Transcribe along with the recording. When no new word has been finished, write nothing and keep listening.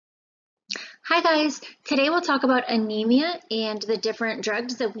Hi guys, today we'll talk about anemia and the different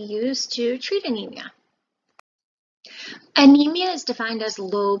drugs that we use to treat anemia. Anemia is defined as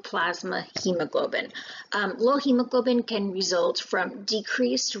low plasma hemoglobin. Low hemoglobin can result from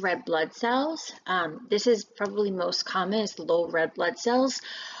decreased red blood cells. This is probably most common is low red blood cells.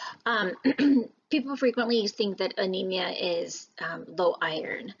 Um, People frequently think that anemia is low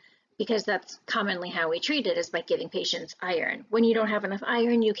iron because that's commonly how we treat it, is by giving patients iron. When you don't have enough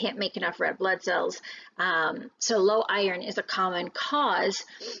iron, you can't make enough red blood cells. So low iron is a common cause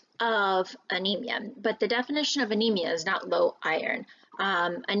of anemia, but the definition of anemia is not low iron.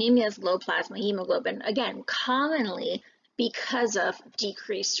 Anemia is low plasma hemoglobin, again, commonly because of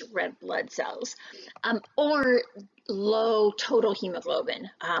decreased red blood cells, or low total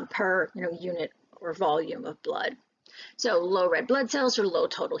hemoglobin per unit or volume of blood. So low red blood cells or low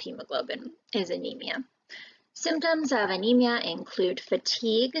total hemoglobin is anemia. Symptoms of anemia include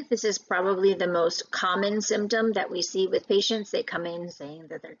fatigue. This is probably the most common symptom that we see with patients. They come in saying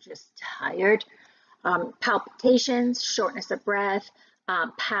that they're just tired. Palpitations, shortness of breath,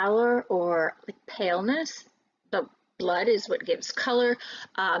 pallor or paleness. The blood is what gives color,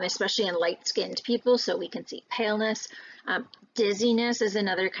 especially in light-skinned people, so we can see paleness. Dizziness is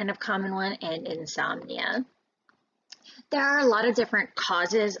another kind of common one, and insomnia. There are a lot of different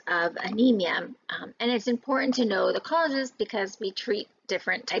causes of anemia, and it's important to know the causes because we treat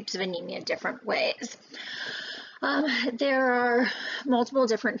different types of anemia different ways. There are multiple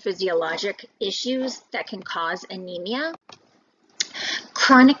different physiologic issues that can cause anemia.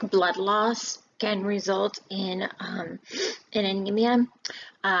 Chronic blood loss can result in anemia.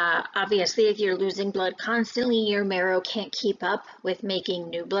 Obviously, if you're losing blood constantly, your marrow can't keep up with making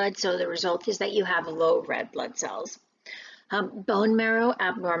new blood, so the result is that you have low red blood cells. Bone marrow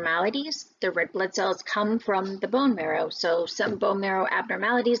abnormalities. The red blood cells come from the bone marrow, so some bone marrow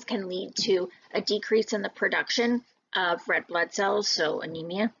abnormalities can lead to a decrease in the production of red blood cells, so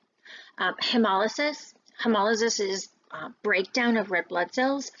anemia. Hemolysis. Hemolysis is breakdown of red blood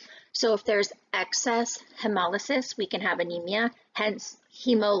cells. So if there's excess hemolysis, we can have anemia, hence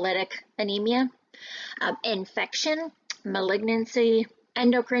hemolytic anemia. Infection, malignancy,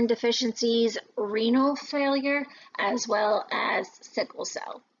 endocrine deficiencies, renal failure, as well as sickle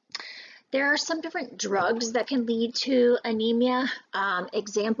cell. There are some different drugs that can lead to anemia.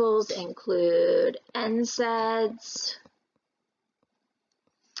 Examples include NSAIDs,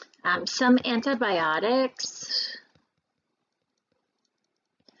 some antibiotics,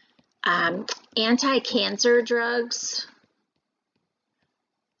 anti-cancer drugs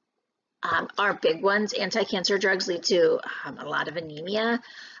are big ones. Anti-cancer drugs lead to a lot of anemia,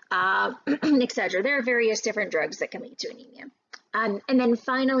 etc. There are various different drugs that can lead to anemia. And then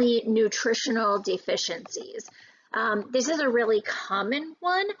finally, nutritional deficiencies. This is a really common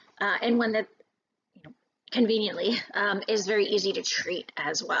one and one that conveniently is very easy to treat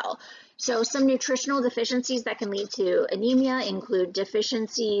as well. So some nutritional deficiencies that can lead to anemia include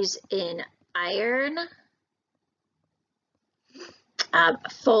deficiencies in iron,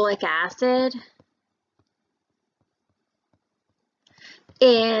 folic acid,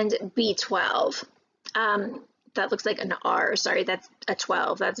 and B12. That looks like an R, sorry, that's a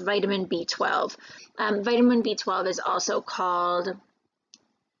 12. That's vitamin B12. Vitamin B12 is also called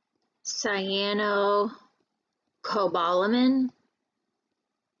cyanocobalamin.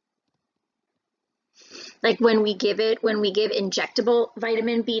 Like when we give injectable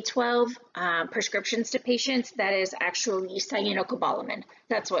vitamin B12 prescriptions to patients, that is actually cyanocobalamin.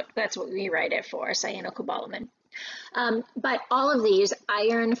 That's what we write it for, cyanocobalamin. But all of these,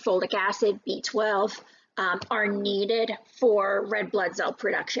 iron, folic acid, B12, are needed for red blood cell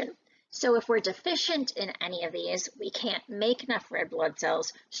production. So if we're deficient in any of these, we can't make enough red blood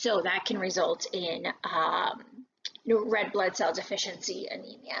cells, so that can result in red blood cell deficiency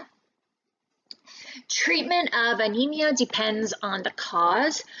anemia. Treatment of anemia depends on the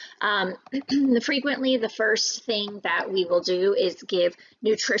cause. Frequently, the first thing that we will do is give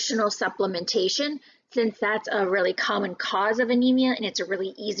nutritional supplementation. Since that's a really common cause of anemia and it's a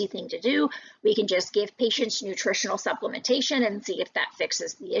really easy thing to do, we can just give patients nutritional supplementation and see if that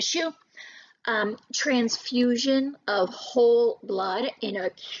fixes the issue. Transfusion of whole blood in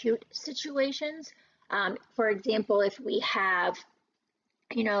acute situations. For example, if we have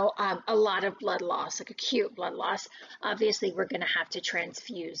a lot of blood loss, like acute blood loss, obviously we're going to have to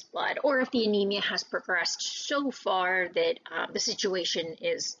transfuse blood. Or if the anemia has progressed so far that the situation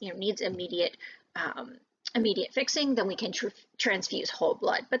is, needs immediate fixing, then we can transfuse whole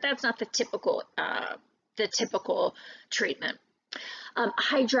blood. But that's not the typical treatment.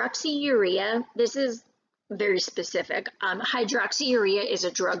 Hydroxyurea, this is very specific. Hydroxyurea is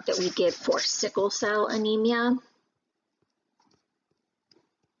a drug that we give for sickle cell anemia.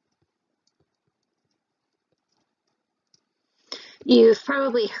 You've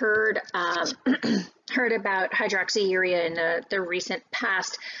probably heard heard about hydroxyurea in the recent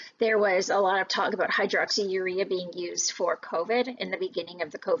past. There was a lot of talk about hydroxyurea being used for COVID in the beginning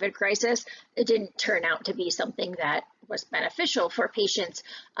of the COVID crisis. It didn't turn out to be something that was beneficial for patients,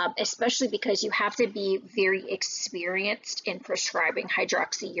 especially because you have to be very experienced in prescribing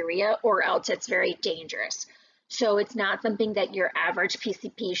hydroxyurea, or else it's very dangerous. So it's not something that your average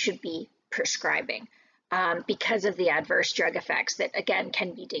PCP should be prescribing. Because of the adverse drug effects that, again,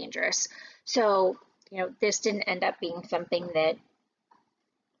 can be dangerous. So, this didn't end up being something that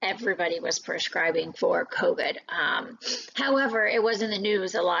everybody was prescribing for COVID. However, it was in the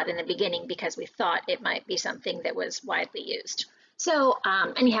news a lot in the beginning because we thought it might be something that was widely used. So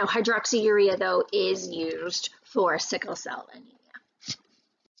anyhow, hydroxyurea, though, is used for sickle cell anemia.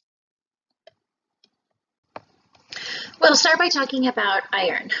 We'll start by talking about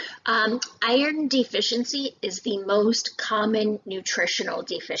iron. Iron deficiency is the most common nutritional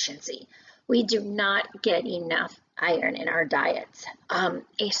deficiency. We do not get enough iron in our diets,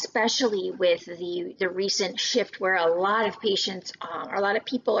 especially with the recent shift where a lot of patients, a lot of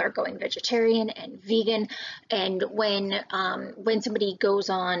people are going vegetarian and vegan, and when somebody goes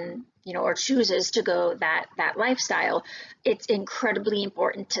on, or chooses to go that lifestyle, it's incredibly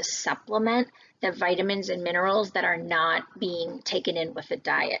important to supplement the vitamins and minerals that are not being taken in with the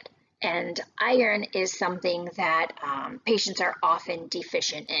diet. And iron is something that patients are often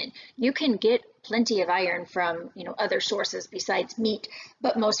deficient in. You can get plenty of iron from other sources besides meat,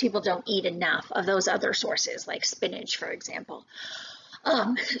 but most people don't eat enough of those other sources, like spinach, for example.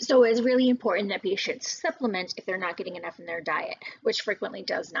 So it's really important that patients supplement if they're not getting enough in their diet, which frequently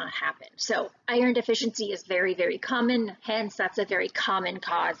does not happen. So iron deficiency is very, very common. Hence, that's a very common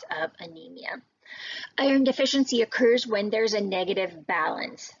cause of anemia. Iron deficiency occurs when there's a negative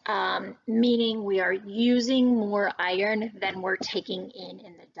balance, meaning we are using more iron than we're taking in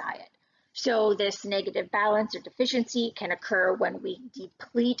the diet. So this negative balance or deficiency can occur when we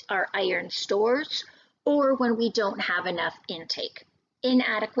deplete our iron stores or when we don't have enough intake.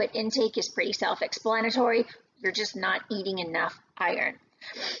 Inadequate intake is pretty self-explanatory. You're just not eating enough iron.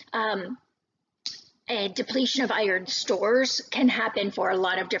 A depletion of iron stores can happen for a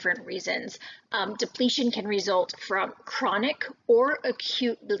lot of different reasons. Depletion can result from chronic or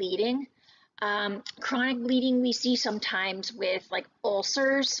acute bleeding. Chronic bleeding we see sometimes with like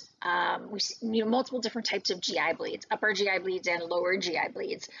ulcers. We see multiple different types of GI bleeds, upper GI bleeds and lower GI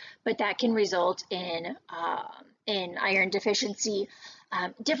bleeds, but that can result in iron deficiency.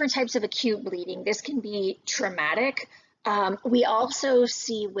 Different types of acute bleeding. This can be traumatic. We also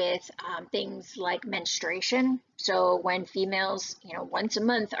see with things like menstruation. So when females, once a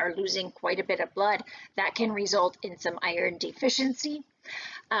month are losing quite a bit of blood, that can result in some iron deficiency.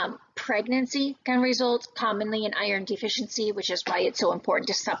 Pregnancy can result commonly in iron deficiency, which is why it's so important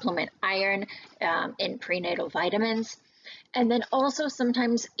to supplement iron in prenatal vitamins. And then also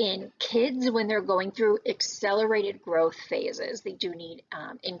sometimes in kids when they're going through accelerated growth phases, they do need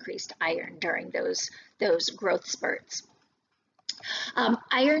increased iron during those growth spurts.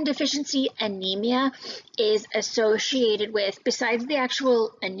 Iron deficiency anemia is associated with, besides the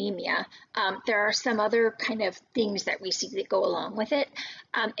actual anemia, there are some other kind of things that we see that go along with it.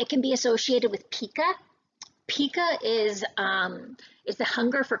 It can be associated with pica. Pica is the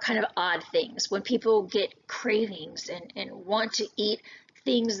hunger for kind of odd things, when people get cravings and want to eat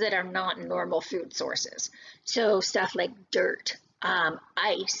things that are not normal food sources. So stuff like dirt,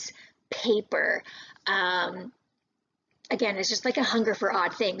 ice, paper, again, it's just like a hunger for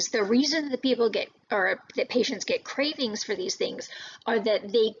odd things. The reason that people get, or that patients get cravings for these things, are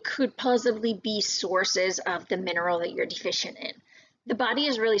that they could possibly be sources of the mineral that you're deficient in. The body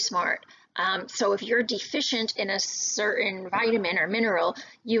is really smart. So if you're deficient in a certain vitamin or mineral,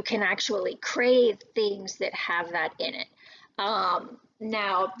 you can actually crave things that have that in it.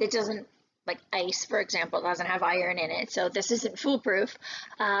 Now, it doesn't, like ice, for example, doesn't have iron in it, so this isn't foolproof,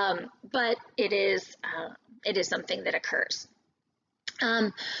 but it is something that occurs.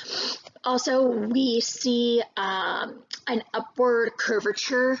 Also, we see an upward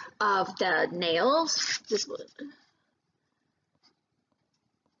curvature of the nails.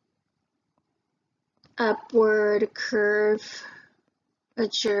 Upward curvature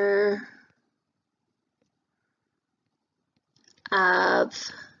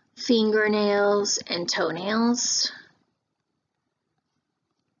of fingernails and toenails.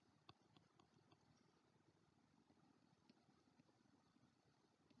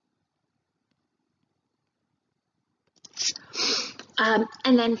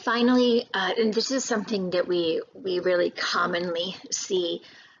 And then finally, and this is something that we really commonly see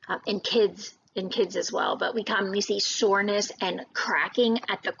in kids as well, but we commonly see soreness and cracking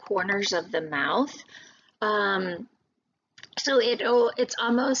at the corners of the mouth. So it's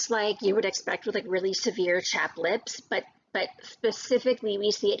almost like you would expect with like really severe chapped lips, but specifically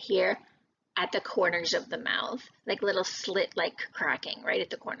we see it here at the corners of the mouth, like little slit like cracking right at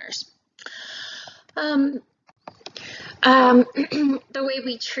the corners. The way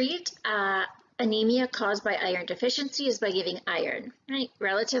we treat anemia caused by iron deficiency is by giving iron, right?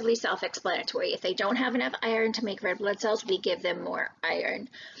 Relatively self-explanatory. If they don't have enough iron to make red blood cells, we give them more iron.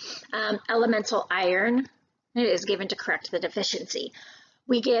 Elemental iron is given to correct the deficiency.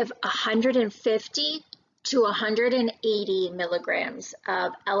 We give 150 to 180 milligrams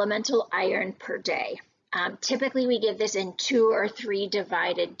of elemental iron per day. Typically, we give this in 2 or 3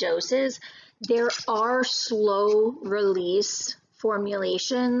 divided doses. There are slow release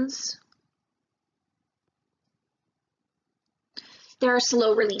formulations. There are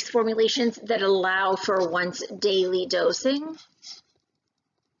slow release formulations that allow for once daily dosing.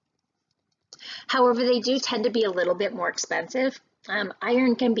 However, they do tend to be a little bit more expensive.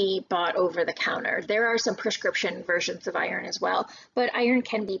 Iron can be bought over the counter. There are some prescription versions of iron as well, but iron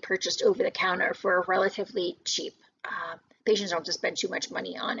can be purchased over the counter for relatively cheap. Patients don't have to spend too much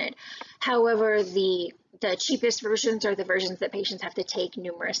money on it. However, the cheapest versions are the versions that patients have to take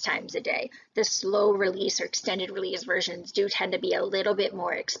numerous times a day. The slow release or extended release versions do tend to be a little bit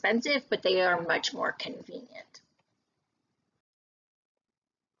more expensive, but they are much more convenient.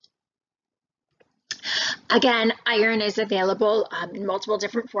 Again, iron is available in multiple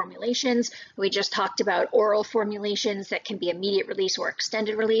different formulations. We just talked about oral formulations that can be immediate release or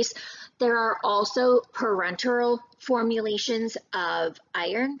extended release. There are also parenteral formulations of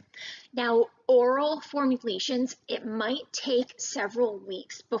iron. Now, oral formulations, it might take several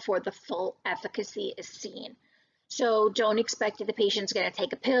weeks before the full efficacy is seen. So don't expect that the patient's going to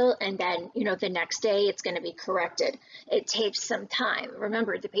take a pill and then, the next day it's going to be corrected. It takes some time.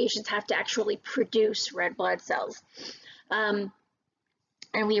 Remember, the patients have to actually produce red blood cells. And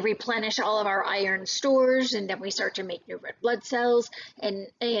we replenish all of our iron stores, and then we start to make new red blood cells. And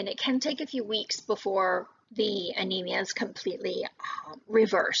it can take a few weeks before the anemia is completely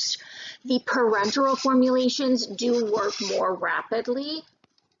reversed. The parenteral formulations do work more rapidly.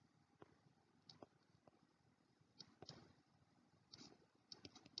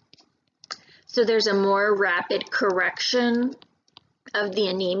 So there's a more rapid correction of the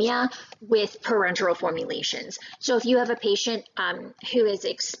anemia with parenteral formulations. So if you have a patient who is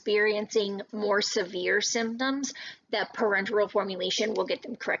experiencing more severe symptoms, the parenteral formulation will get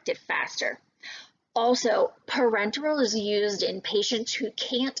them corrected faster. Also, parenteral is used in patients who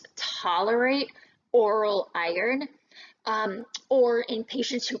can't tolerate oral iron or in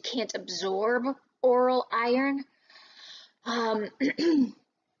patients who can't absorb oral iron.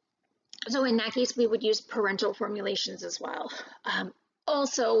 So in that case, we would use parenteral formulations as well.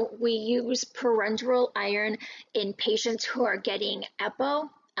 Also, we use parenteral iron in patients who are getting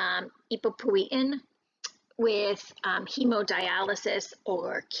epoprotein with hemodialysis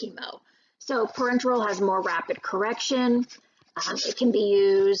or chemo. So parenteral has more rapid correction. It can be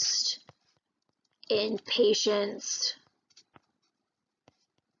used in patients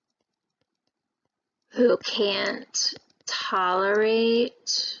who can't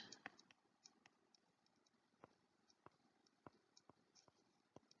tolerate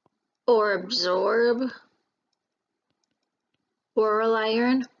or absorb oral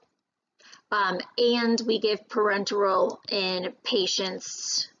iron. And we give parenteral in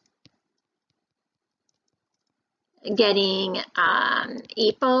patients getting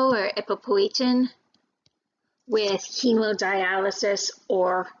EPO or epoprotein with hemodialysis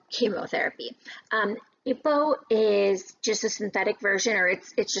or chemotherapy. EPO is just a synthetic version, or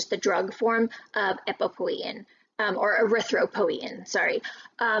it's just the drug form of epoprotein. Or erythropoietin, sorry.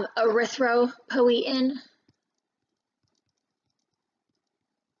 Erythropoietin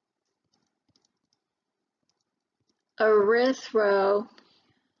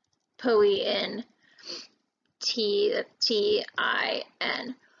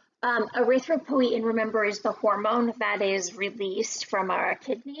T-I-N. Erythropoietin, remember, is the hormone that is released from our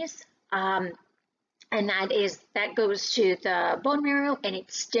kidneys. And that goes to the bone marrow, and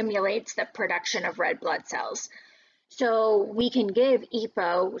it stimulates the production of red blood cells. So we can give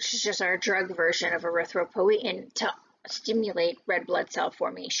EPO, which is just our drug version of erythropoietin, to stimulate red blood cell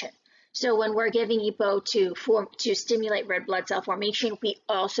formation. So when we're giving EPO to stimulate red blood cell formation, we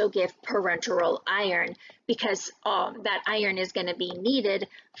also give parenteral iron because that iron is going to be needed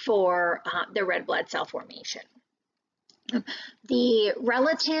for the red blood cell formation. The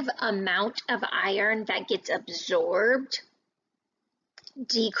relative amount of iron that gets absorbed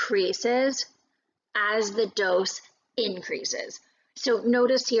decreases as the dose increases. So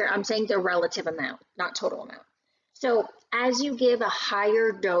notice here, I'm saying the relative amount, not total amount. So as you give a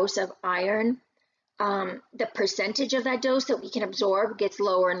higher dose of iron, the percentage of that dose that we can absorb gets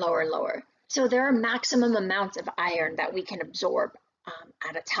lower and lower and lower. So there are maximum amounts of iron that we can absorb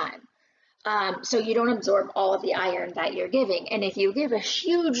at a time. So you don't absorb all of the iron that you're giving. And if you give a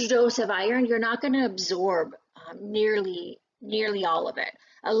huge dose of iron, you're not going to absorb nearly all of it.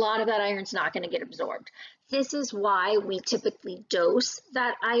 A lot of that iron's not going to get absorbed. This is why we typically dose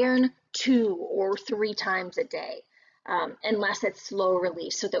that iron 2 or 3 times a day, unless it's slow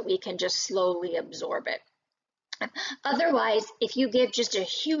release, so that we can just slowly absorb it. Otherwise, if you give just a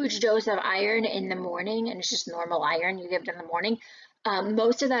huge dose of iron in the morning, and it's just normal iron you give it in the morning,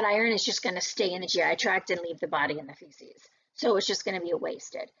 most of that iron is just going to stay in the GI tract and leave the body in the feces. So it's just going to be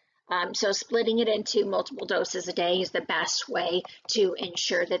wasted. So splitting it into multiple doses a day is the best way to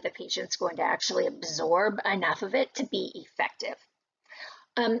ensure that the patient's going to actually absorb enough of it to be effective.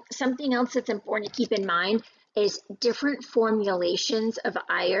 Something else that's important to keep in mind is different formulations of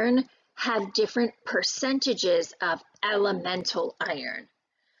iron have different percentages of elemental iron.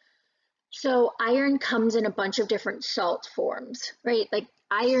 So iron comes in a bunch of different salt forms, right? Like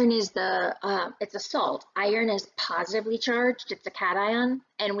iron is it's a salt. Iron is positively charged, it's a cation,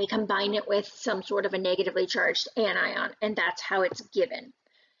 and we combine it with some sort of a negatively charged anion, and that's how it's given.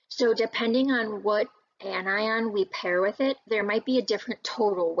 So depending on what anion we pair with it, there might be a different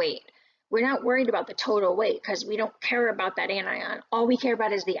total weight. We're not worried about the total weight because we don't care about that anion. All we care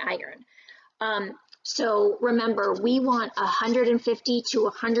about is the iron. So remember, we want 150 to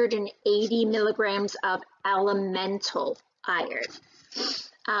 180 milligrams of elemental iron.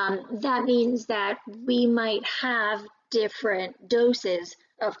 That means that we might have different doses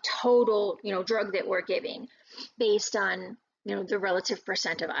of total, drug that we're giving based on, the relative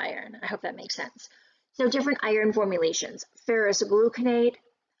percent of iron. I hope that makes sense. So different iron formulations: ferrous gluconate,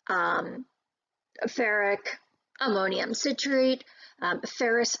 ferric ammonium citrate,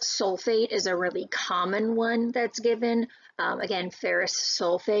 ferrous sulfate is a really common one that's given. Again, ferrous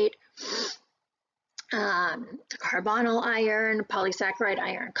sulfate, carbonyl iron, polysaccharide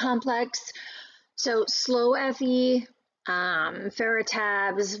iron complex. So slow Fe,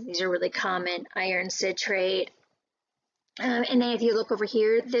 ferritabs, these are really common, iron citrate. And then if you look over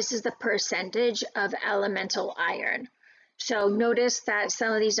here, this is the percentage of elemental iron. So notice that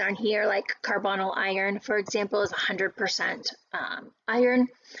some of these aren't here, like carbonyl iron, for example, is 100% iron,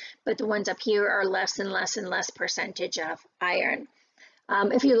 but the ones up here are less and less and less percentage of iron.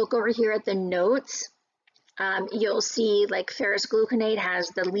 If you look over here at the notes, you'll see like ferrous gluconate has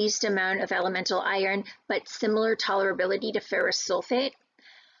the least amount of elemental iron, but similar tolerability to ferrous sulfate.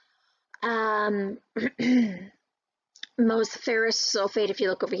 Most ferrous sulfate, if you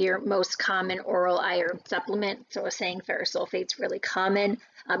look over here, most common oral iron supplement. So I was saying ferrous sulfate's really common.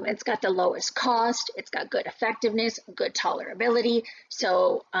 It's got the lowest cost, it's got good effectiveness, good tolerability.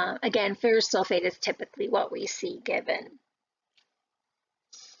 So again, ferrous sulfate is typically what we see given.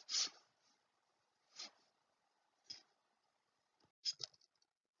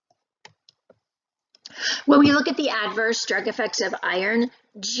 When we look at the adverse drug effects of iron,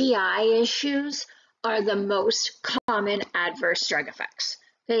 GI issues are the most common adverse drug effects.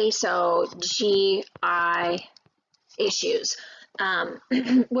 Okay, so GI issues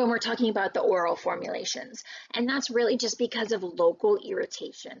when we're talking about the oral formulations, and that's really just because of local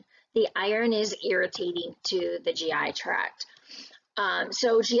irritation. The iron is irritating to the GI tract.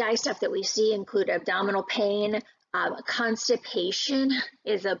 So GI stuff that we see include abdominal pain, constipation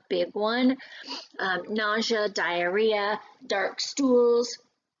is a big one, nausea, diarrhea, dark stools.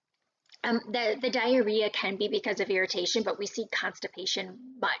 The diarrhea can be because of irritation, but we see constipation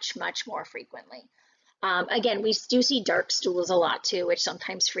much more frequently. Again, we do see dark stools a lot too, which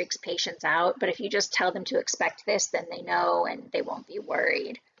sometimes freaks patients out, but if you just tell them to expect this, then they know and they won't be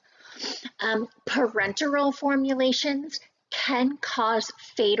worried. Parenteral formulations can cause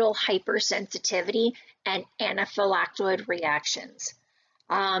fatal hypersensitivity and anaphylactoid reactions.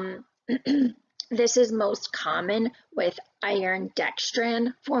 This is most common with iron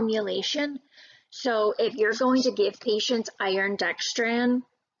dextran formulation. So if you're going to give patients iron dextran,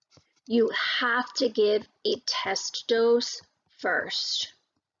 you have to give a test dose first.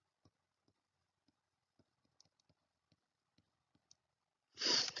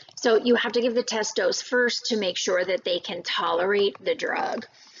 So you have to give the test dose first to make sure that they can tolerate the drug.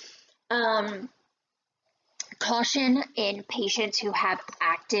 Caution in patients who have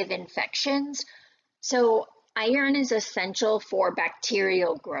active infections. So Iron is essential for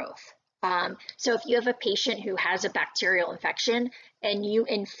bacterial growth. So if you have a patient who has a bacterial infection and you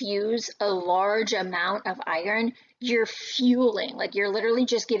infuse a large amount of iron, you're fueling, like you're literally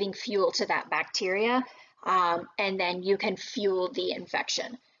just giving fuel to that bacteria, and then you can fuel the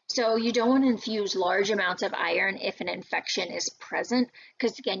infection. So you don't want to infuse large amounts of iron if an infection is present,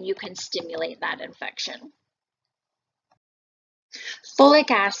 because again, you can stimulate that infection.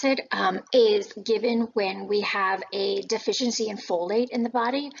 Folic acid is given when we have a deficiency in folate in the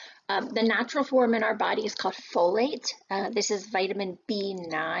body. The natural form in our body is called folate. This is vitamin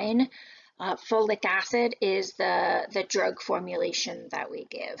B9. Folic acid is the drug formulation that we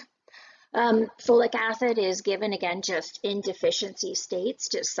give. Folic acid is given, again, just in deficiency states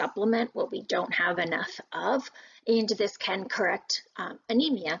to supplement what we don't have enough of. And this can correct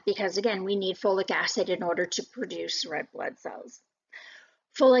anemia because, again, we need folic acid in order to produce red blood cells.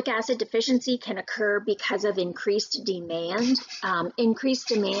 Folic acid deficiency can occur because of increased demand. Increased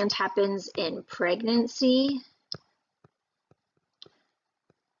demand happens in pregnancy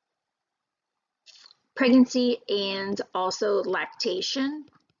and also lactation.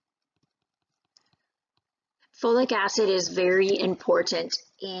 Folic acid is very important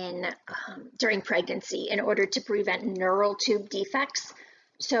during pregnancy in order to prevent neural tube defects.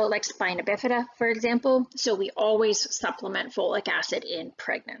 So like spina bifida, for example. So we always supplement folic acid in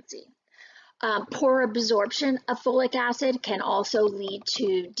pregnancy. Poor absorption of folic acid can also lead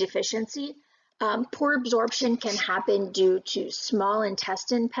to deficiency. Poor absorption can happen due to small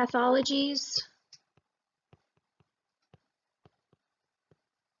intestine pathologies.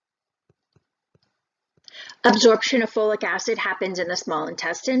 Absorption of folic acid happens in the small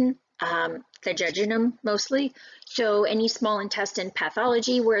intestine, the jejunum mostly. So any small intestine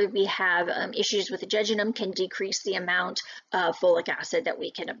pathology where we have issues with the jejunum can decrease the amount of folic acid that we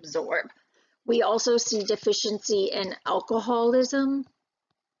can absorb. We also see deficiency in alcoholism,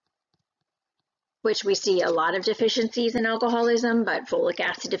 which we see a lot of deficiencies in alcoholism, but folic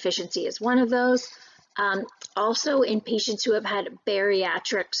acid deficiency is one of those. Also in patients who have had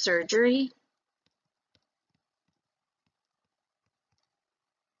bariatric surgery.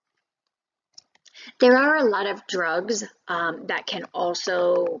 There are a lot of drugs that can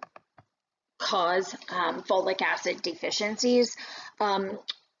also cause folic acid deficiencies.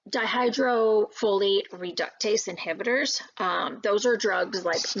 Dihydrofolate reductase inhibitors, those are drugs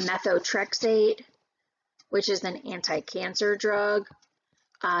like methotrexate, which is an anti-cancer drug,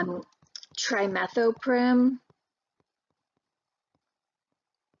 trimethoprim,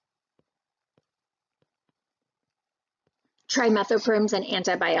 trimethoprim's an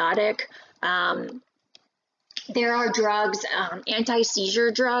antibiotic. There are drugs,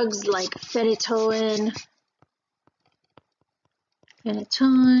 anti-seizure drugs like phenytoin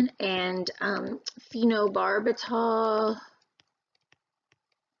and phenobarbital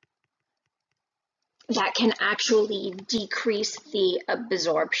that can actually decrease the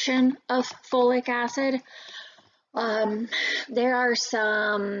absorption of folic acid. There are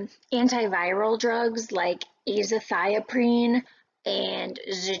some antiviral drugs like azathioprine and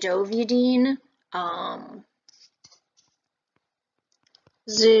zidovudine.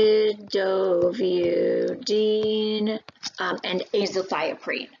 And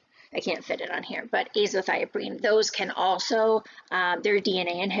azathioprine. I can't fit it on here, but azathioprine, those can also, they're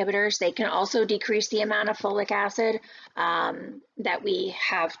DNA inhibitors. They can also decrease the amount of folic acid that we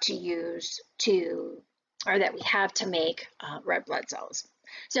have to use that we have to make red blood cells.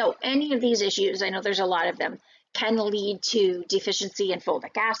 So any of these issues, I know there's a lot of them, can lead to deficiency in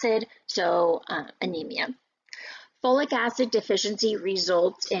folic acid, so anemia. Folic acid deficiency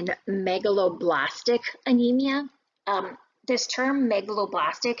results in megaloblastic anemia. This term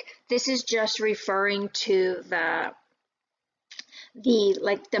megaloblastic, this is just referring to the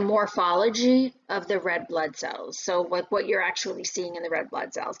morphology of the red blood cells. So what you're actually seeing in the red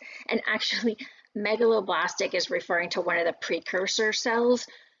blood cells. And actually, megaloblastic is referring to one of the precursor cells.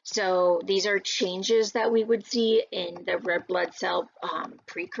 So these are changes that we would see in the red blood cell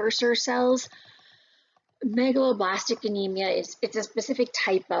precursor cells. Megaloblastic anemia it's a specific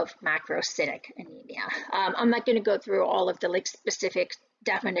type of macrocytic anemia. I'm not going to go through all of the specific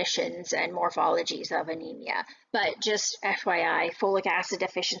definitions and morphologies of anemia, but just FYI, folic acid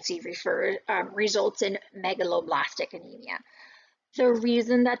deficiency results in megaloblastic anemia. The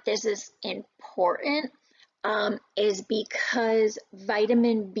reason that this is important is because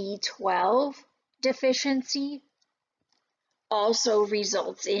vitamin B12 deficiency also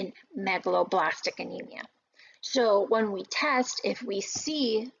results in megaloblastic anemia. So when we test, if we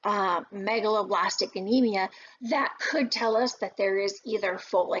see megaloblastic anemia, that could tell us that there is either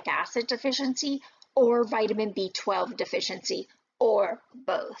folic acid deficiency or vitamin B12 deficiency, or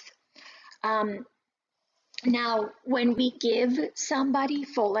both. Now, when we give somebody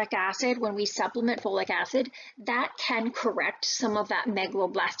folic acid, when we supplement folic acid, that can correct some of that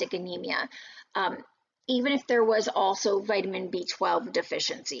megaloblastic anemia, even if there was also vitamin B12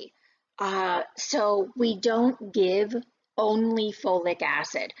 deficiency. So we don't give only folic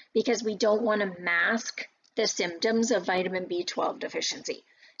acid because we don't want to mask the symptoms of vitamin B12 deficiency.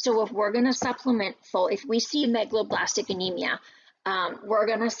 So if we're going to supplement if we see megaloblastic anemia, we're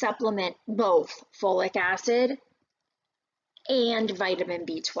going to supplement both folic acid and vitamin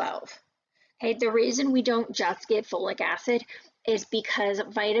B12. Okay, the reason we don't just give folic acid is because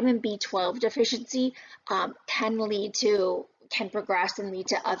vitamin B12 deficiency can progress and lead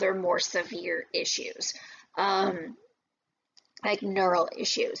to other more severe issues, like neural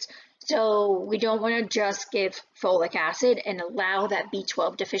issues. So we don't want to just give folic acid and allow that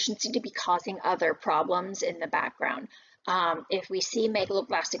B12 deficiency to be causing other problems in the background. If we see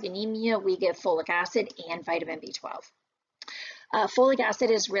megaloblastic anemia, we give folic acid and vitamin B12. Folic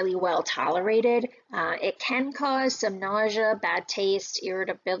acid is really well tolerated. It can cause some nausea, bad taste,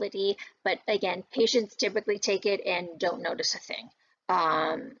 irritability, but again, patients typically take it and don't notice a thing,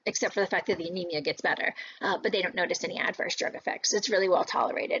 except for the fact that the anemia gets better, but they don't notice any adverse drug effects. It's really well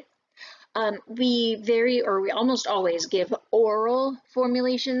tolerated. We almost always give oral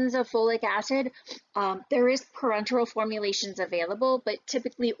formulations of folic acid. There is parenteral formulations available, but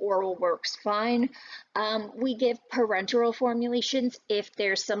typically oral works fine. We give parenteral formulations if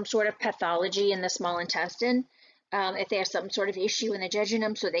there's some sort of pathology in the small intestine, if there's some sort of issue in the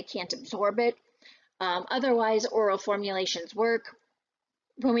jejunum so they can't absorb it. Otherwise, oral formulations work.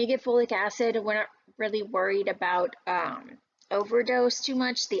 When we give folic acid, we're not really worried about overdose too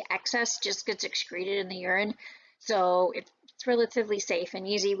much. The excess just gets excreted in the urine, so it's relatively safe and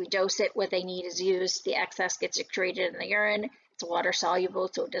easy. We dose it, what they need is used, the excess gets excreted in the urine, it's water soluble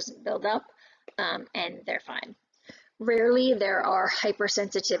so it doesn't build up, and they're fine. Rarely there are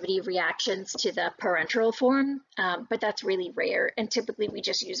hypersensitivity reactions to the parenteral form, but that's really rare, and typically we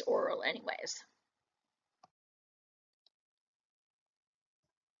just use oral anyways.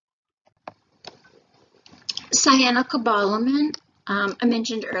 Cyanocobalamin, I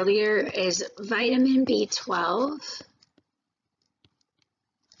mentioned earlier, is vitamin B12.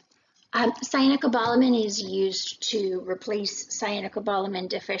 Cyanocobalamin is used to replace cyanocobalamin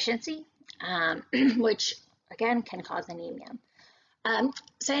deficiency, which again can cause anemia.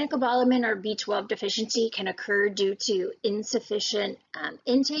 Cyanocobalamin or B12 deficiency can occur due to insufficient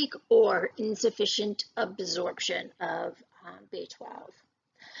intake or insufficient absorption of B12.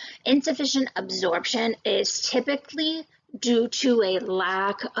 Insufficient absorption is typically due to a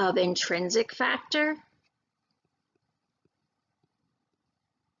lack of intrinsic factor.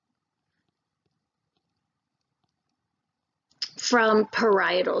 From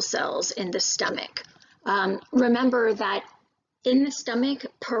parietal cells in the stomach. Remember that in the stomach,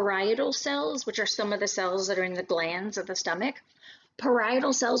 parietal cells, which are some of the cells that are in the glands of the stomach,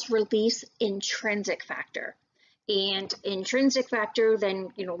 parietal cells release intrinsic factor. And intrinsic factor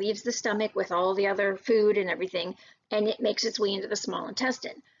then leaves the stomach with all the other food and everything, and it makes its way into the small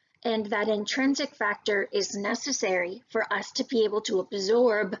intestine. And that intrinsic factor is necessary for us to be able to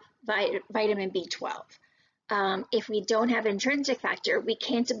absorb vitamin B12. If we don't have intrinsic factor, we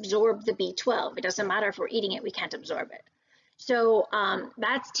can't absorb the B12. It doesn't matter if we're eating it, we can't absorb it. So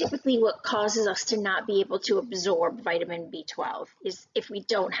that's typically what causes us to not be able to absorb vitamin B12, is if we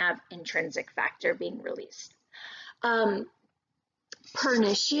don't have intrinsic factor being released.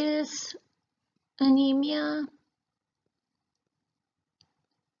 Pernicious anemia.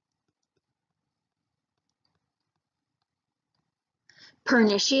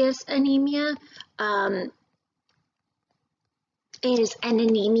 Pernicious anemia is an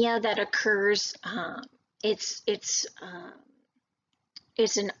anemia that occurs. It's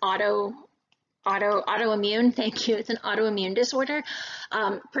an autoimmune. Thank you. It's an autoimmune disorder.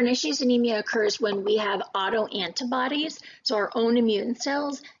 Pernicious anemia occurs when we have autoantibodies, so our own immune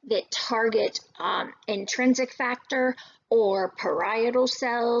cells that target intrinsic factor or parietal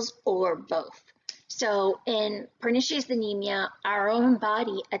cells or both. So in pernicious anemia, our own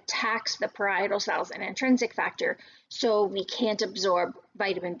body attacks the parietal cells and intrinsic factor, so we can't absorb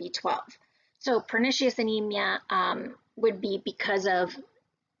vitamin B12. So pernicious anemia would be because of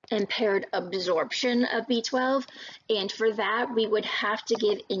impaired absorption of B12, and for that we would have to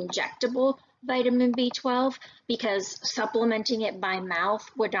give injectable vitamin B12 because supplementing it by mouth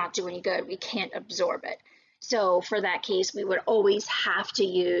would not do any good. We can't absorb it. So for that case, we would always have to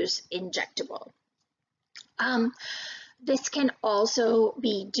use injectable. This can also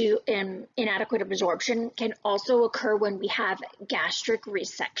be due inadequate absorption can also occur when we have gastric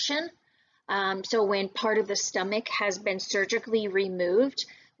resection. So when part of the stomach has been surgically removed,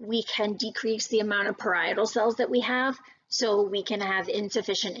 we can decrease the amount of parietal cells that we have, so we can have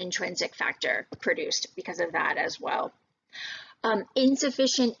insufficient intrinsic factor produced because of that as well.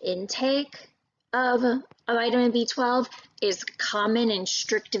 Insufficient intake of vitamin B12 is common in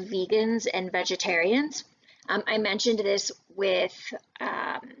strict vegans and vegetarians. I mentioned this with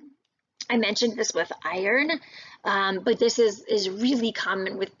iron, but this is really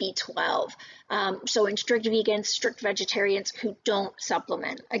common with B12. So in strict vegans, strict vegetarians who don't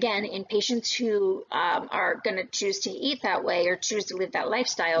supplement. Again, in patients who are going to choose to eat that way or choose to live that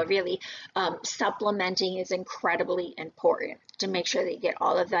lifestyle, really, supplementing is incredibly important to make sure that you get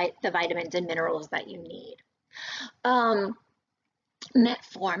all of the vitamins and minerals that you need.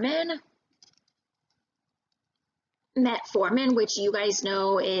 Metformin, which you guys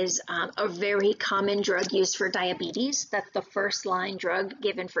know is a very common drug used for diabetes. That's the first line drug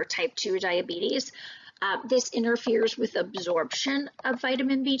given for type 2 diabetes. This interferes with absorption of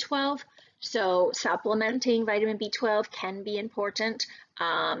vitamin B12. So supplementing vitamin B12 can be important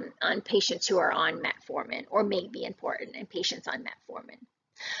on patients who are on metformin, or may be important in patients on metformin.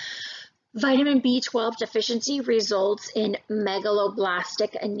 Vitamin B12 deficiency results in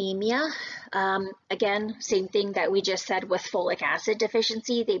megaloblastic anemia. Again, same thing that we just said with folic acid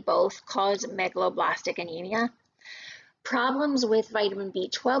deficiency. They both cause megaloblastic anemia. Problems with vitamin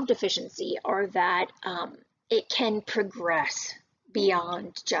B12 deficiency are that it can progress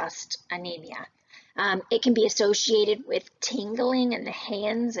beyond just anemia. It can be associated with tingling in the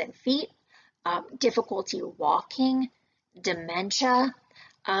hands and feet, difficulty walking, dementia.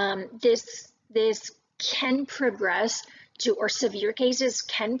 This can progress to, or severe cases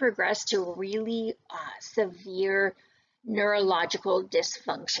can progress to really severe neurological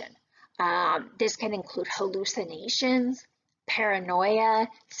dysfunction. This can include hallucinations, paranoia,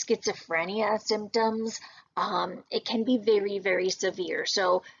 schizophrenia symptoms. It can be very, very severe.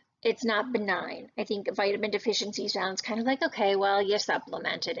 So it's not benign. I think vitamin deficiency sounds kind of like, okay, well, you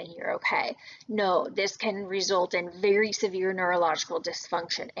supplemented and you're okay. No, this can result in very severe neurological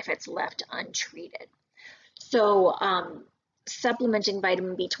dysfunction if it's left untreated. So supplementing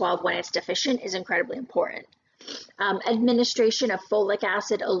vitamin B12 when it's deficient is incredibly important. Administration of folic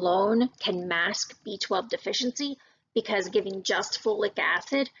acid alone can mask B12 deficiency, because giving just folic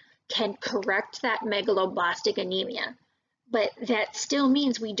acid can correct that megaloblastic anemia. But that still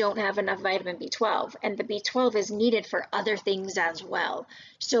means we don't have enough vitamin B12, and the B12 is needed for other things as well.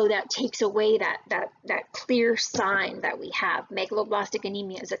 So that takes away that clear sign that we have. Megaloblastic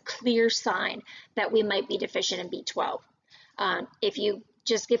anemia is a clear sign that we might be deficient in B12. If you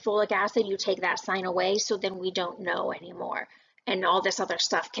just give folic acid, you take that sign away, so then we don't know anymore. And all this other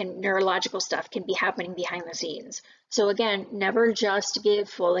stuff neurological stuff can be happening behind the scenes. So again, never just give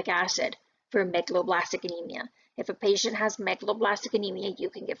folic acid for megaloblastic anemia. If a patient has megaloblastic anemia, you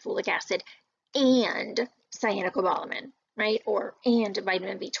can give folic acid and cyanocobalamin, right? And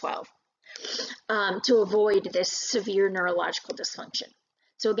vitamin B12 to avoid this severe neurological dysfunction.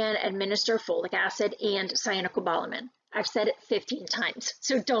 So again, administer folic acid and cyanocobalamin. I've said it 15 times,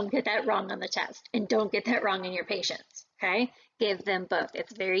 so don't get that wrong on the test, and don't get that wrong in your patients, okay? Give them both.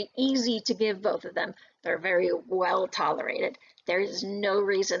 It's very easy to give both of them. They're very well tolerated. There is no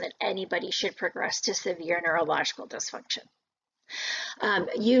reason that anybody should progress to severe neurological dysfunction.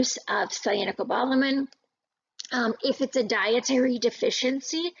 Use of cyanocobalamin. If it's a dietary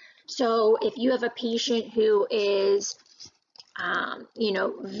deficiency, so if you have a patient who is,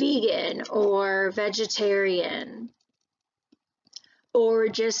 vegan or vegetarian, or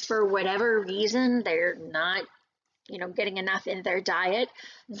just for whatever reason they're not, getting enough in their diet,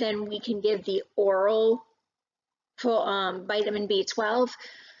 then we can give the oral vitamin B12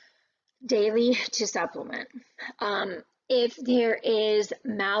 daily to supplement. If there is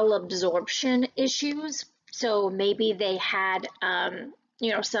malabsorption issues, so maybe they had,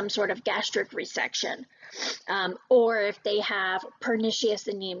 some sort of gastric resection, or if they have pernicious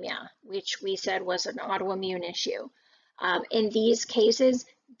anemia, which we said was an autoimmune issue. In these cases,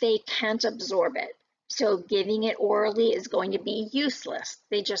 they can't absorb it. So giving it orally is going to be useless.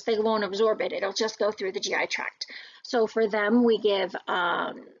 They won't absorb it. It'll just go through the GI tract. So for them, we give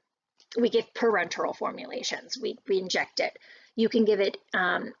parenteral formulations. We inject it. You can give it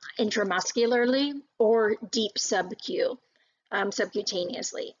intramuscularly or deep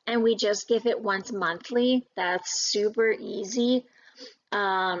subcutaneously. And we just give it once monthly. That's super easy.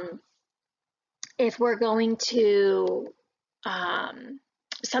 If we're going to,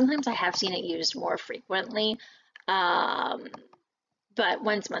 sometimes I have seen it used more frequently. but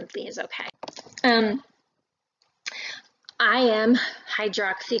once monthly is okay. IM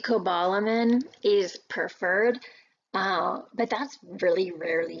hydroxycobalamin is preferred, but that's really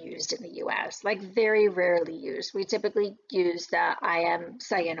rarely used in the US, like very rarely used. We typically use the IM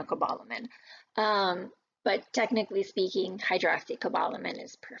cyanocobalamin, but technically speaking, hydroxycobalamin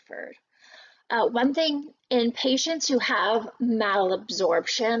is preferred. One thing in patients who have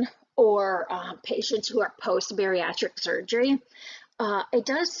malabsorption or patients who are post-bariatric surgery, it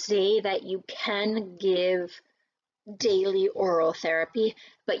does say that you can give daily oral therapy,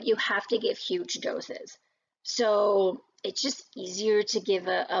 but you have to give huge doses. So it's just easier to give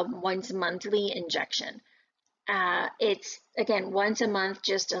a once monthly injection. It's again, once a month,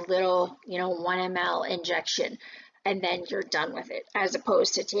 just a little, 1 ml injection, and then you're done with it, as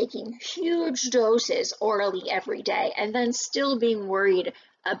opposed to taking huge doses orally every day and then still being worried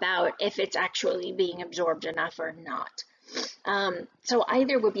about if it's actually being absorbed enough or not. So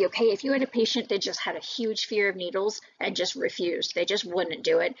either would be okay. If you had a patient that just had a huge fear of needles and just refused, they just wouldn't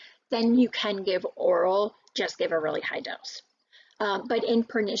do it, then you can give oral, just give a really high dose. But in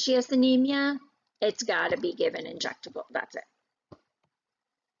pernicious anemia, it's got to be given injectable. That's it.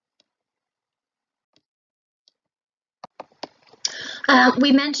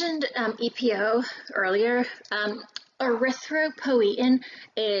 We mentioned EPO earlier. Erythropoietin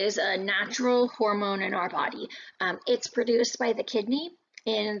is a natural hormone in our body. It's produced by the kidney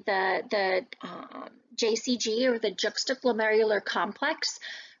in the JCG, or the juxtaglomerular complex,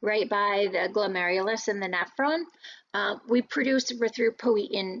 right by the glomerulus and the nephron. We produce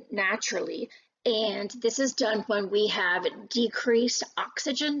erythropoietin naturally, and this is done when we have decreased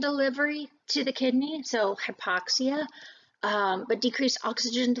oxygen delivery to the kidney, so hypoxia. But decreased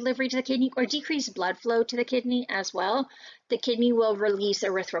oxygen delivery to the kidney, or decreased blood flow to the kidney as well, the kidney will release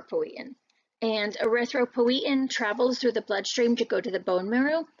erythropoietin. And erythropoietin travels through the bloodstream to go to the bone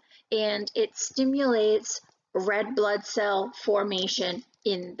marrow, and it stimulates red blood cell formation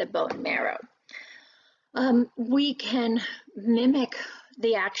in the bone marrow. We can mimic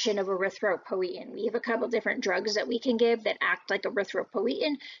the action of erythropoietin. We have a couple different drugs that we can give that act like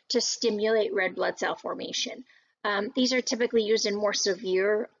erythropoietin to stimulate red blood cell formation. These are typically used in more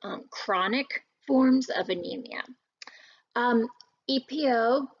severe chronic forms of anemia.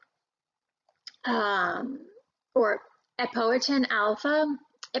 EPO, or epoetin alpha.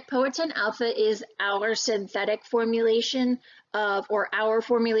 Epoetin alpha is our synthetic formulation of, or our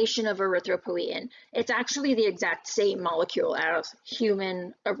formulation of erythropoietin. It's actually the exact same molecule as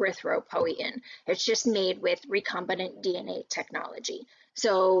human erythropoietin. It's just made with recombinant DNA technology.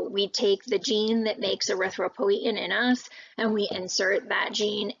 So we take the gene that makes erythropoietin in us, and we insert that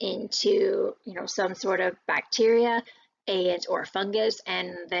gene into, some sort of bacteria or fungus,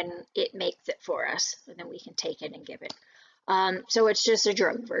 and then it makes it for us, and then we can take it and give it. So it's just a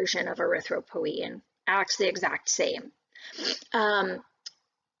drug version of erythropoietin. Acts the exact same.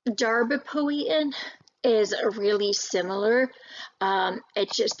 Darbepoetin is really similar.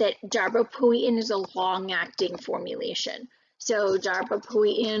 It's just that darbepoetin is a long-acting formulation. So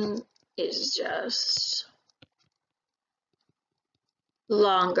darbepoetin is just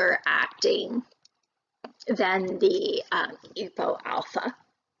longer acting than the EPO alpha.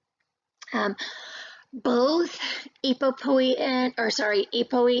 Both epoetin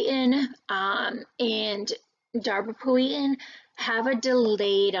and darbepoetin have a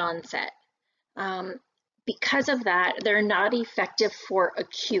delayed onset. Because of that, they're not effective for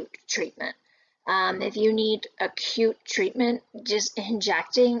acute treatment. If you need acute treatment, just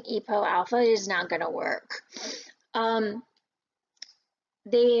injecting EPO alpha is not going to work.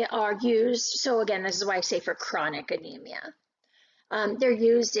 They are used, so again, this is why I say for chronic anemia. They're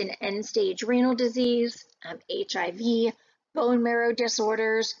used in end-stage renal disease, HIV, bone marrow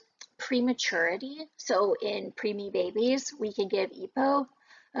disorders, prematurity. So in preemie babies, we can give EPO,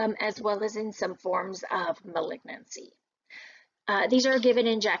 as well as in some forms of malignancy. These are given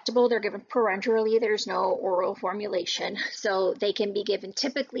injectable. They're given parenterally. There's no oral formulation, so they can be given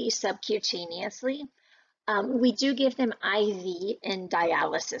typically subcutaneously. We do give them IV in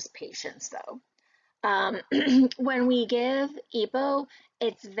dialysis patients, though. When we give EPO,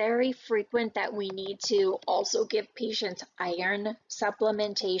 it's very frequent that we need to also give patients iron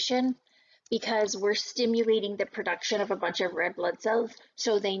supplementation, because we're stimulating the production of a bunch of red blood cells,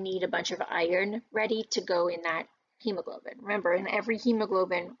 so they need a bunch of iron ready to go in that hemoglobin. Remember, in every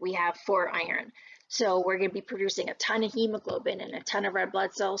hemoglobin, we have 4 iron. So we're going to be producing a ton of hemoglobin and a ton of red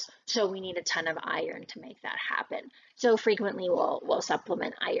blood cells, so we need a ton of iron to make that happen. So frequently we'll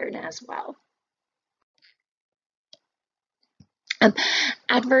supplement iron as well.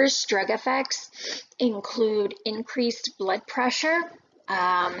 Adverse drug effects include increased blood pressure,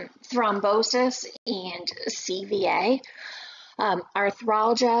 thrombosis, and CVA,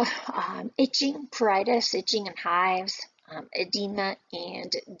 arthralgia, itching, pruritus, itching and hives, edema,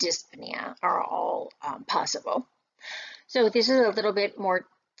 and dyspnea are all possible. So this is a little bit more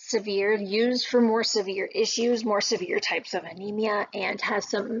severe, used for more severe issues, more severe types of anemia, and has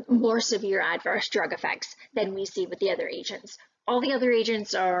some more severe adverse drug effects than we see with the other agents. All the other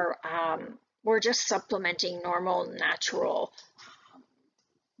agents are, we're just supplementing normal, natural,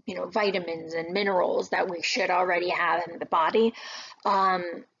 vitamins and minerals that we should already have in the body.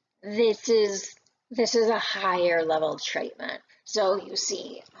 This is a higher level treatment, so you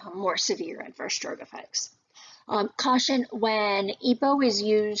see more severe adverse drug effects. Caution: when EPO is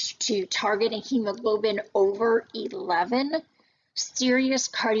used to target a hemoglobin over 11, serious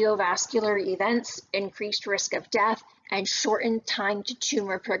cardiovascular events, increased risk of death, and shortened time to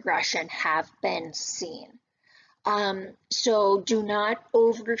tumor progression have been seen. So do not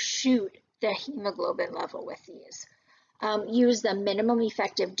overshoot the hemoglobin level with these. Use the minimum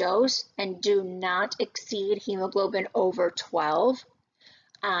effective dose and do not exceed hemoglobin over 12.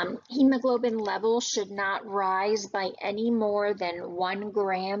 Hemoglobin level should not rise by any more than 1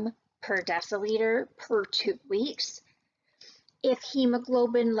 gram per deciliter per 2 weeks. If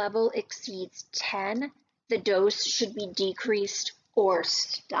hemoglobin level exceeds 10, the dose should be decreased or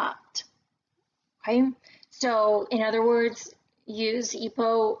stopped. Okay, so in other words, use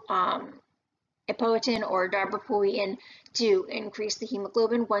epoetin or darbepoetin to increase the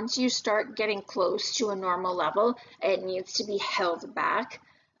hemoglobin. Once you start getting close to a normal level, it needs to be held back,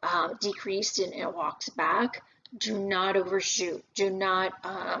 decreased, and it walks back. Do not overshoot.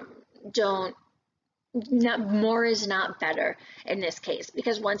 More is not better in this case,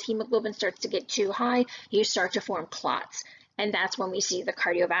 because once hemoglobin starts to get too high, you start to form clots. And that's when we see the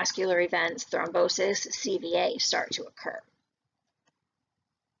cardiovascular events, thrombosis, CVA start to occur.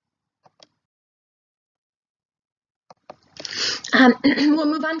 We'll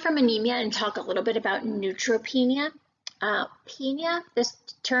move on from anemia and talk a little bit about neutropenia. Penia, this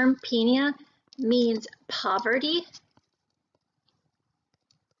term penia means poverty.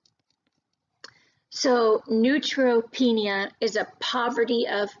 So neutropenia is a poverty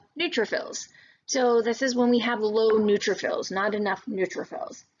of neutrophils. So this is when we have low neutrophils, not enough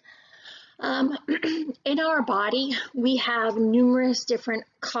neutrophils. In our body, we have numerous different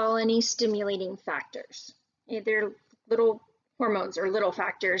colony stimulating factors. They're little hormones or little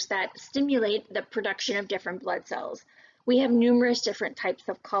factors that stimulate the production of different blood cells. We have numerous different types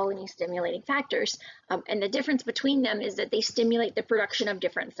of colony stimulating factors, and the difference between them is that they stimulate the production of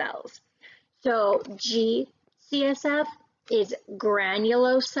different cells. So GCSF is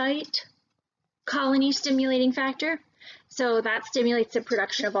granulocyte colony stimulating factor. So that stimulates the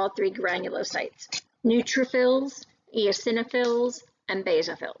production of all 3 granulocytes: neutrophils, eosinophils, and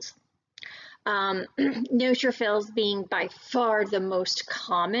basophils. Neutrophils being by far the most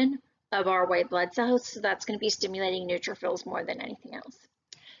common of our white blood cells, so that's going to be stimulating neutrophils more than anything else.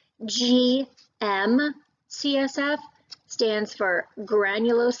 GMCSF stands for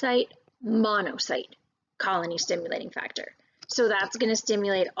granulocyte monocyte colony stimulating factor. So that's going to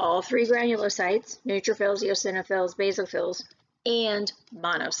stimulate all 3 granulocytes: neutrophils, eosinophils, basophils, and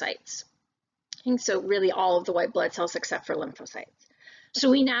monocytes. And so really all of the white blood cells except for lymphocytes. So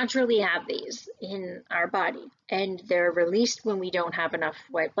we naturally have these in our body, and they're released when we don't have enough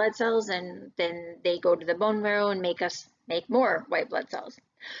white blood cells, and then they go to the bone marrow and make more white blood cells.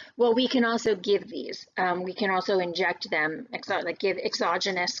 Well, we can also give these. We can also inject them, give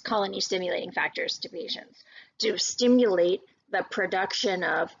exogenous colony stimulating factors to patients to stimulate the production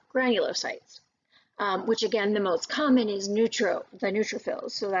of granulocytes, which again, the most common is the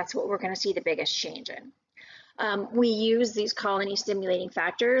neutrophils. So that's what we're going to see the biggest change in. We use these colony stimulating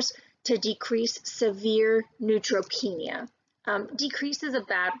factors to decrease severe neutropenia. Decrease is a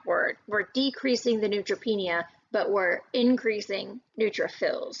bad word. We're decreasing the neutropenia, but we're increasing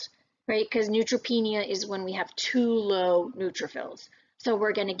neutrophils, right? Because neutropenia is when we have too low neutrophils. So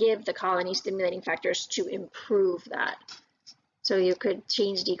we're going to give the colony stimulating factors to improve that. So you could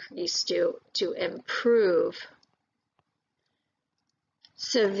change decrease to improve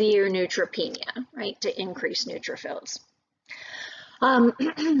severe neutropenia, right? To increase neutrophils.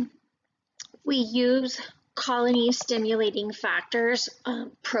 We use colony stimulating factors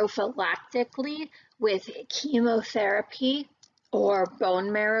prophylactically with chemotherapy or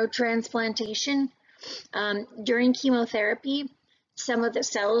bone marrow transplantation. During chemotherapy, some of the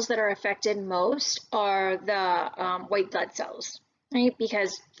cells that are affected most are the white blood cells, right?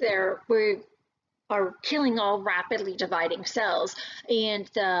 Because are killing all rapidly dividing cells, and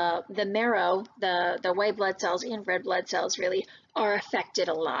the marrow, the white blood cells and red blood cells really are affected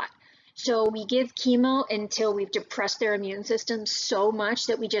a lot. So we give chemo until we've depressed their immune system so much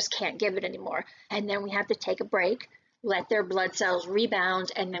that we just can't give it anymore. And then we have to take a break, let their blood cells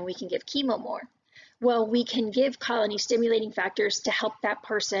rebound, and then we can give chemo more. Well, we can give colony stimulating factors to help that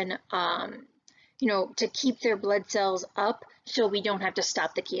person, to keep their blood cells up so we don't have to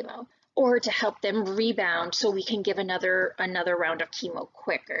stop the chemo, or to help them rebound so we can give another round of chemo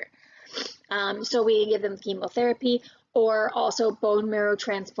quicker. So we give them chemotherapy, or also bone marrow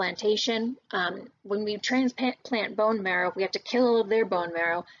transplantation. When we transplant bone marrow, we have to kill all of their bone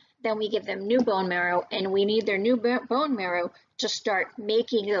marrow. Then we give them new bone marrow, and we need their new bone marrow to start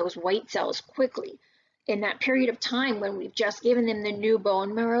making those white cells quickly. In that period of time when we've just given them the new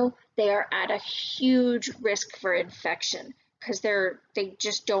bone marrow, they are at a huge risk for infection because they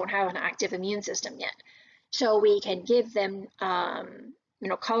just don't have an active immune system yet. So we can give them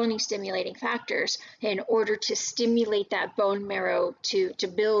colony stimulating factors in order to stimulate that bone marrow to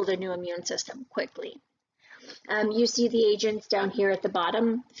build a new immune system quickly. You see the agents down here at the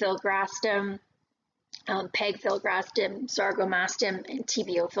bottom: filgrastim, pegfilgrastim, sargommastim, and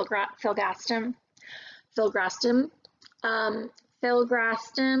TBO-filgrastim. Filgrastim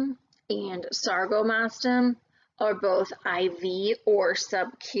and sargommastim are both IV or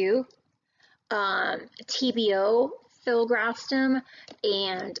sub-Q. TBO-filgrastim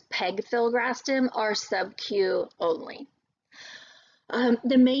and pegfilgrastim are sub-Q only.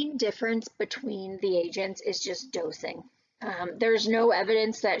 The main difference between the agents is just dosing. There's no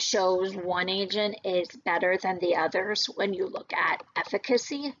evidence that shows one agent is better than the others when you look at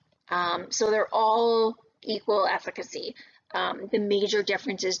efficacy. So they're all equal efficacy. The major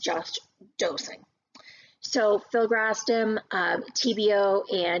difference is just dosing. So filgrastim, TBO,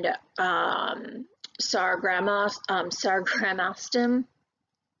 and sargommastim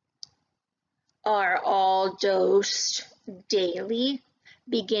are all dosed daily,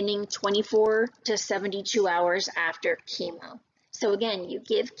 beginning 24 to 72 hours after chemo. So again, you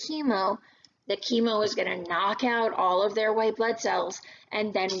give chemo, the chemo is going to knock out all of their white blood cells,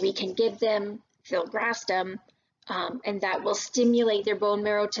 and then we can give them filgrastim, and that will stimulate their bone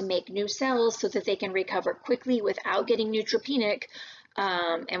marrow to make new cells so that they can recover quickly without getting neutropenic,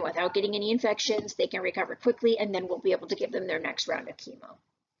 and without getting any infections. They can recover quickly, and then we'll be able to give them their next round of chemo.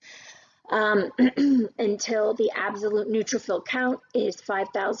 Until the absolute neutrophil count is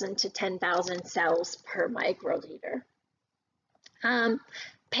 5,000 to 10,000 cells per microliter.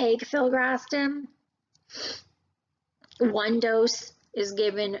 Pegfilgrastim, one dose is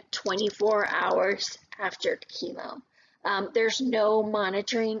given 24 hours after chemo. There's no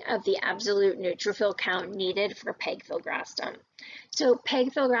monitoring of the absolute neutrophil count needed for pegfilgrastim. So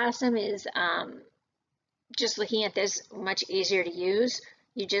pegfilgrastim is, just looking at this, much easier to use.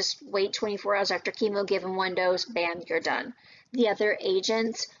 You just wait 24 hours after chemo, give them one dose, bam, you're done. The other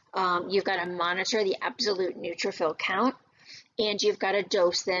agents, you've got to monitor the absolute neutrophil count, and you've got to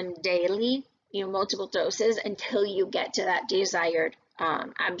dose them daily, multiple doses until you get to that desired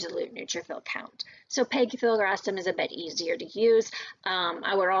absolute neutrophil count. So pegfilgrastim is a bit easier to use.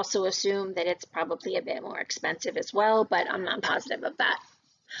 I would also assume that it's probably a bit more expensive as well, but I'm not positive of that.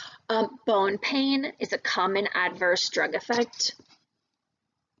 Bone pain is a common adverse drug effect.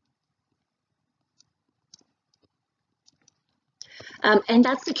 And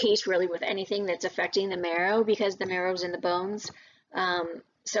that's the case really with anything that's affecting the marrow, because the marrow's in the bones.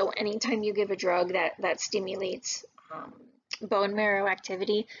 So anytime you give a drug that stimulates bone marrow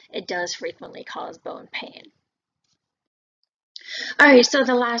activity, it does frequently cause bone pain. All right, so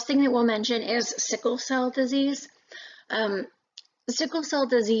the last thing that we'll mention is sickle cell disease. Sickle cell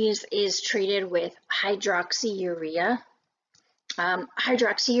disease is treated with hydroxyurea.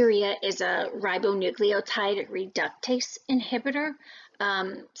 Hydroxyurea is a ribonucleotide reductase inhibitor.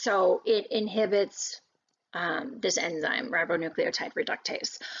 So it inhibits this enzyme, ribonucleotide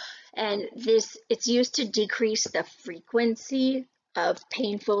reductase. And it's used to decrease the frequency of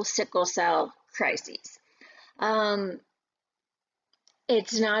painful sickle cell crises.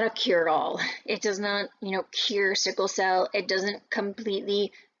 It's not a cure-all. It does not, cure sickle cell. It doesn't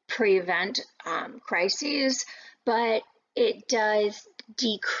completely prevent crises, but it does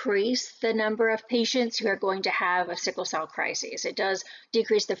decrease the number of patients who are going to have a sickle cell crisis. It does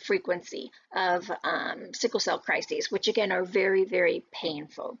decrease the frequency of sickle cell crises, which again are very, very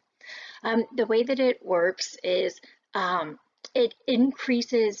painful. The way that it works is it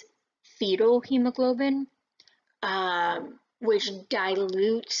increases fetal hemoglobin, which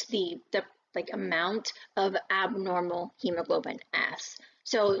dilutes the amount of abnormal hemoglobin S.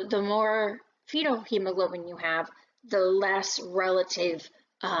 So the more fetal hemoglobin you have, the less relative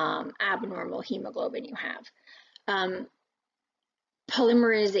abnormal hemoglobin you have.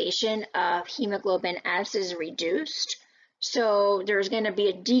 Polymerization of hemoglobin S is reduced, so there's going to be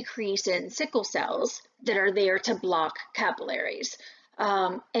a decrease in sickle cells that are there to block capillaries,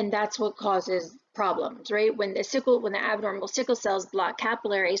 and that's what causes problems, right? When the abnormal sickle cells block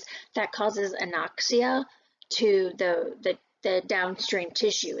capillaries, that causes anoxia to the downstream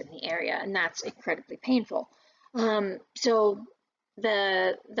tissue in the area, and that's incredibly painful. So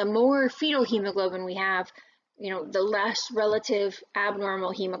the more fetal hemoglobin we have, the less relative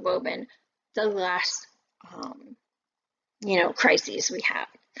abnormal hemoglobin, the less, crises we have.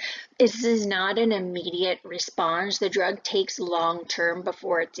 This is not an immediate response. The drug takes long-term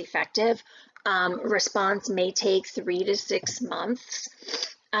before it's effective. Response may take 3 to 6 months.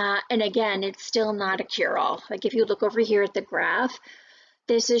 And again, it's still not a cure-all. Like if you look over here at the graph,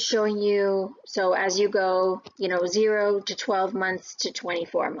 this is showing you, so as you go, 0 to 12 months to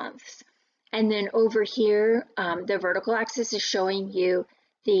 24 months. And then over here, the vertical axis is showing you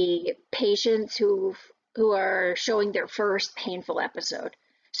the patients who are showing their first painful episode.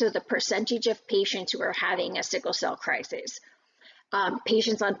 So the percentage of patients who are having a sickle cell crisis.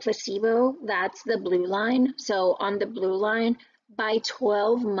 Patients on placebo, that's the blue line. So on the blue line, by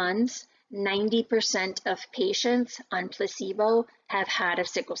 12 months, 90% of patients on placebo have had a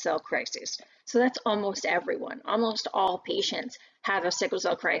sickle cell crisis. So that's almost everyone. Almost all patients have a sickle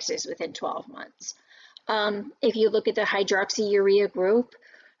cell crisis within 12 months. If you look at the hydroxyurea group,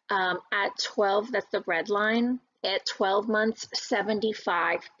 at 12, that's the red line, at 12 months,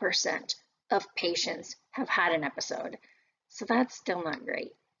 75% of patients have had an episode. So that's still not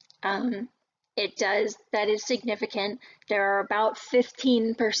great. That is significant. There are about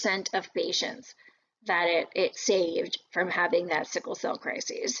 15% of patients that it saved from having that sickle cell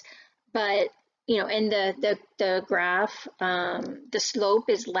crisis. But, in the graph, the slope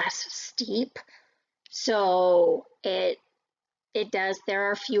is less steep. So there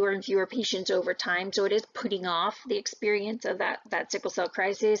are fewer and fewer patients over time. So it is putting off the experience of that sickle cell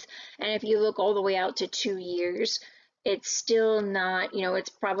crisis. And if you look all the way out to 2 years, it's still not, it's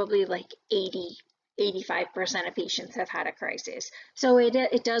probably like 85% of patients have had a crisis. So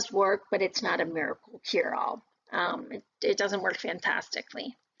it does work, but it's not a miracle cure-all. It doesn't work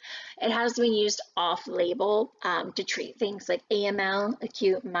fantastically. It has been used off-label to treat things like AML,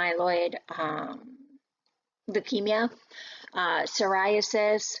 acute myeloid leukemia,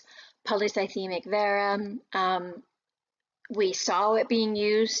 psoriasis, polycythemic vera. We saw it being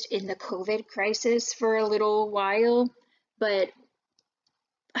used in the COVID crisis for a little while, but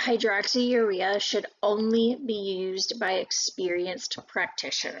hydroxyurea should only be used by experienced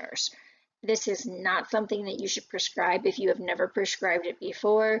practitioners. This is not something that you should prescribe if you have never prescribed it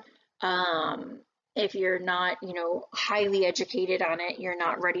before. If you're not, highly educated on it, you're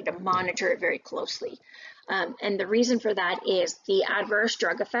not ready to monitor it very closely. And the reason for that is the adverse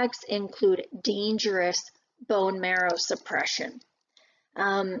drug effects include dangerous bone marrow suppression.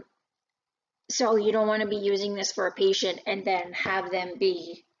 So you don't want to be using this for a patient and then have them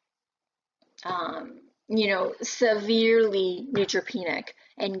be, severely neutropenic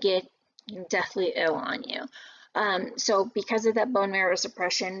and get deathly ill on you. So because of that bone marrow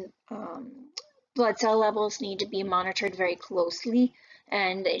suppression, blood cell levels need to be monitored very closely,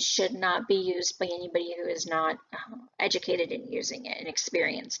 and it should not be used by anybody who is not educated in using it and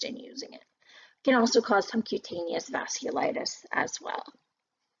experienced in using it. It can also cause some cutaneous vasculitis as well.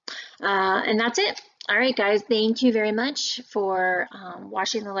 And that's it. All right, guys, thank you very much for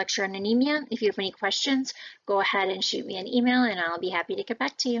watching the lecture on anemia. If you have any questions, go ahead and shoot me an email and I'll be happy to get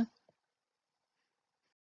back to you.